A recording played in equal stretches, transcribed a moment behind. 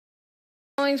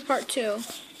Part 2.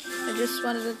 I just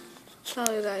wanted to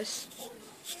tell you guys.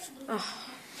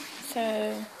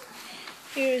 So,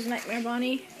 here's Nightmare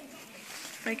Bonnie.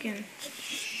 If I can.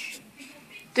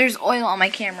 There's oil on my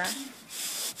camera.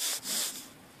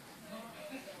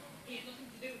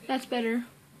 That's better.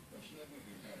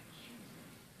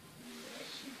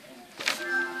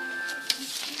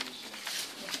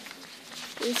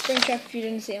 The spring trap, if you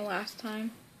didn't see him last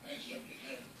time.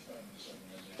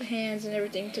 The hands and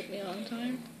everything took me a long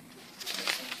time.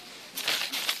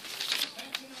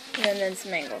 And then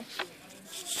some angle.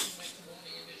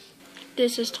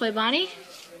 This is Toy Bonnie.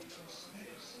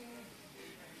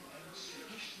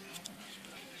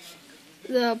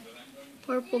 The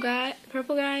purple guy,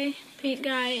 paint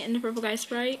guy, and the purple guy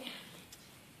sprite.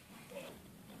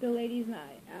 The lady's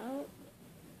night out.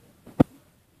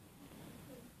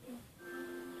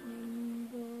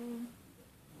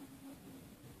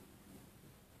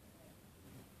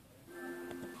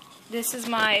 This is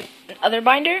my other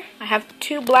binder. I have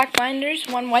 2 black binders,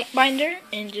 1 white binder,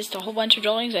 and just a whole bunch of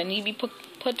drawings that need to be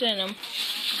put in them.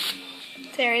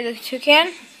 Terry the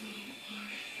toucan.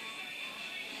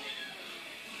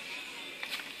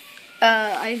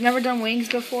 I've never done wings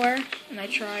before, and I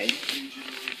tried.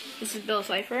 This is Bill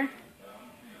Cipher.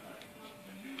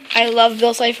 I love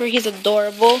Bill Cipher. He's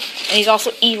adorable, and he's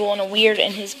also evil in a weird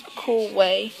and his cool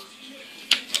way.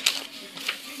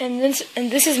 And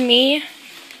this is me.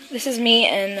 This is me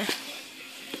in,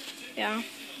 yeah,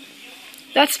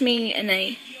 that's me in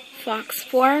a fox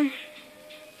form.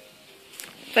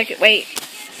 If I could, wait,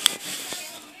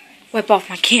 wipe off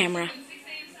my camera.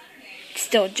 It's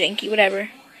still janky, whatever.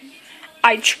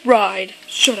 I tried.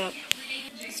 Shut up.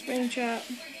 Spring trap.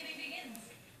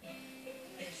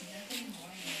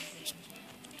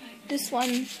 This one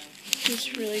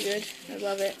is really good. I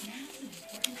love it.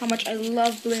 How much I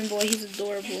love Balloon Boy. He's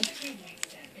adorable.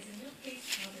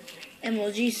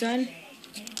 MLG, son.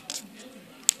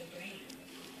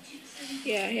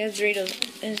 Yeah, he has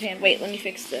Doritos in his hand. Wait, let me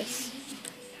fix this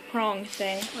prong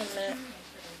thing. 1 minute.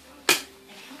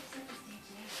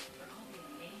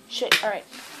 Shit, alright.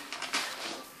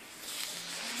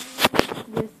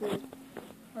 This is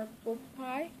purple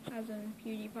pie, as in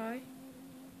PewDiePie.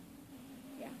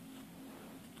 Yeah.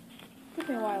 Took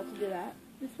me a while to do that.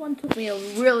 This one took me a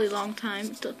really long time.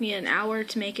 It took me an hour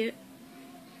to make it.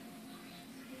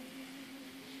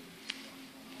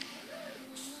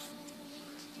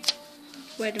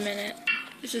 Wait a minute.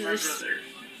 This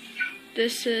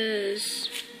is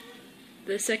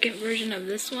the second version of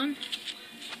this one.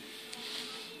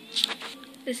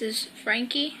 This is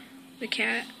Frankie, the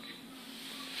cat.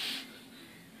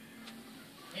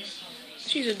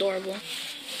 She's adorable.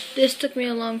 This took me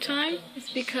a long time.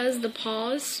 It's because the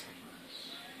paws,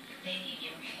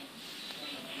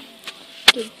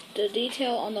 the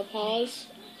detail on the paws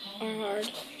are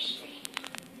hard.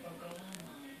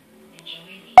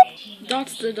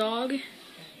 Dot's the dog.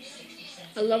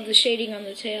 I love the shading on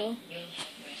the tail.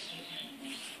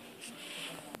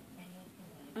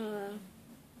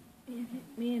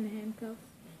 Me in the handcuffs.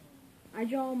 I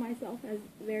draw myself as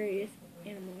various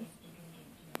animals.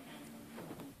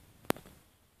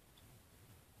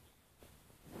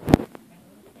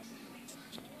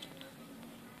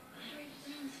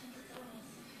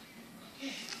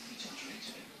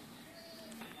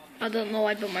 I don't know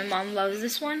why, but my mom loves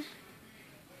this one.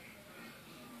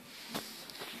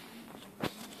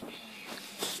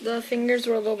 The fingers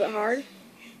were a little bit hard.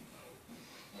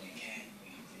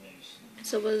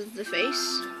 So was the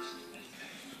face.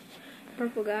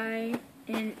 Purple guy,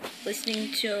 and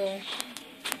listening to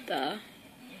the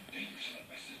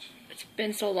It's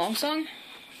Been So Long song.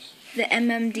 The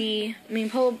MMD,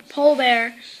 Polar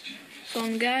Bear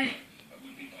phone guy.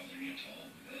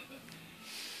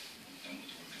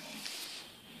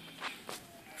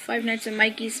 Five Nights at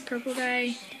Mikey's purple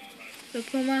guy. The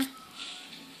Puma.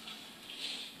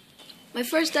 My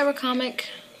first ever comic.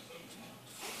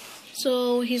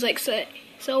 So he's like,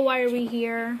 so why are we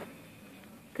here?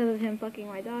 Because of him fucking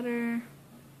my daughter.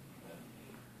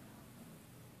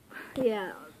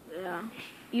 Yeah.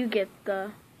 You get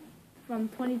from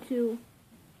 22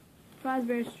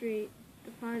 Fosbury Street,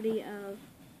 the party of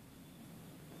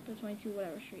the 22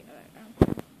 whatever street. I don't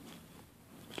know.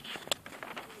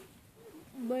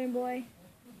 Balloon Boy.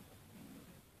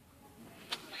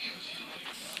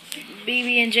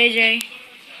 BB and JJ.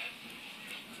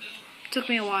 Took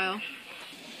me a while.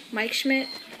 Mike Schmidt,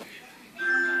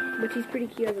 which he's pretty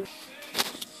cute.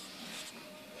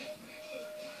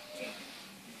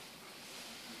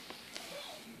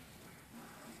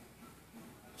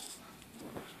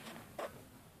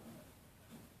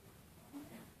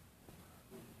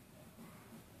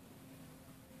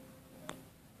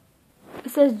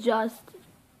 It says just.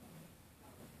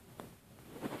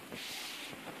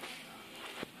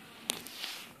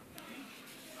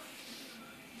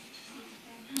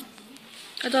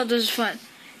 I thought this was fun.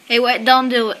 Hey, wait, don't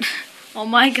do it. Oh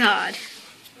my god.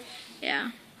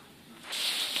 Yeah.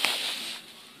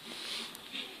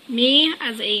 Me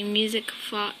as a music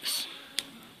fox.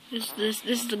 This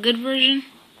is the good version.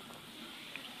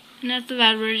 And that's the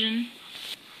bad version.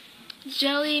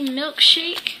 Jelly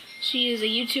Milkshake. She is a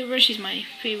YouTuber. She's my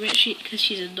favorite because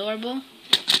she's adorable.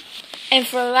 And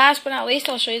for last but not least,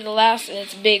 I'll show you the last, and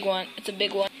it's a big one. It's a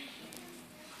big one.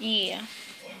 Yeah.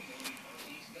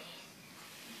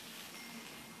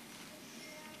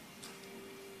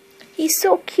 He's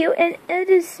so cute and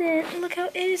innocent. Look how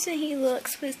innocent he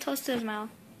looks. Please toast to his mouth.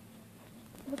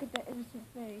 Look at that innocent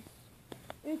face.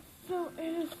 It's so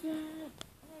innocent.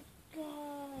 Oh my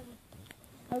god.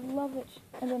 I love it.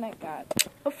 And then I got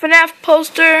a FNAF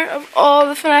poster of all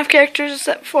the FNAF characters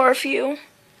except for a few.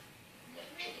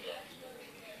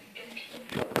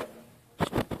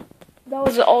 That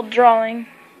was an old drawing.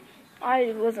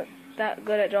 I wasn't that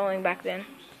good at drawing back then.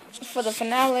 For the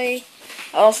finale,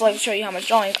 I'd also like to show you how much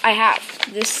drawings I have.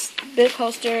 This big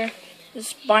poster,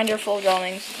 this binder full of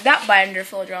drawings, that binder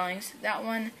full of drawings, that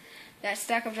one, that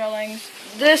stack of drawings,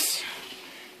 this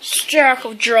stack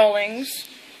of drawings,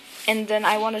 and then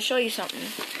I want to show you something.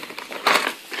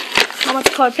 How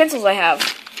much colored pencils I have.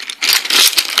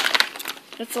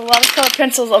 That's a lot of colored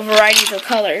pencils of varieties of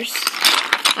colors.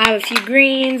 I have a few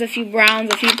greens, a few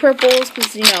browns, a few purples,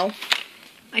 because, you know,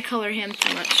 I color him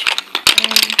too much.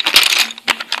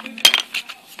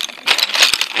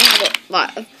 I have a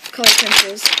lot of colored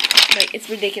pencils. Like, it's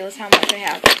ridiculous how much I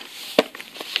have.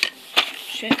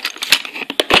 Shit.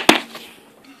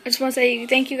 I just want to say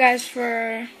thank you guys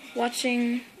for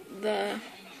watching the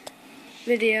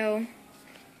video.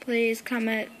 Please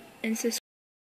comment and subscribe.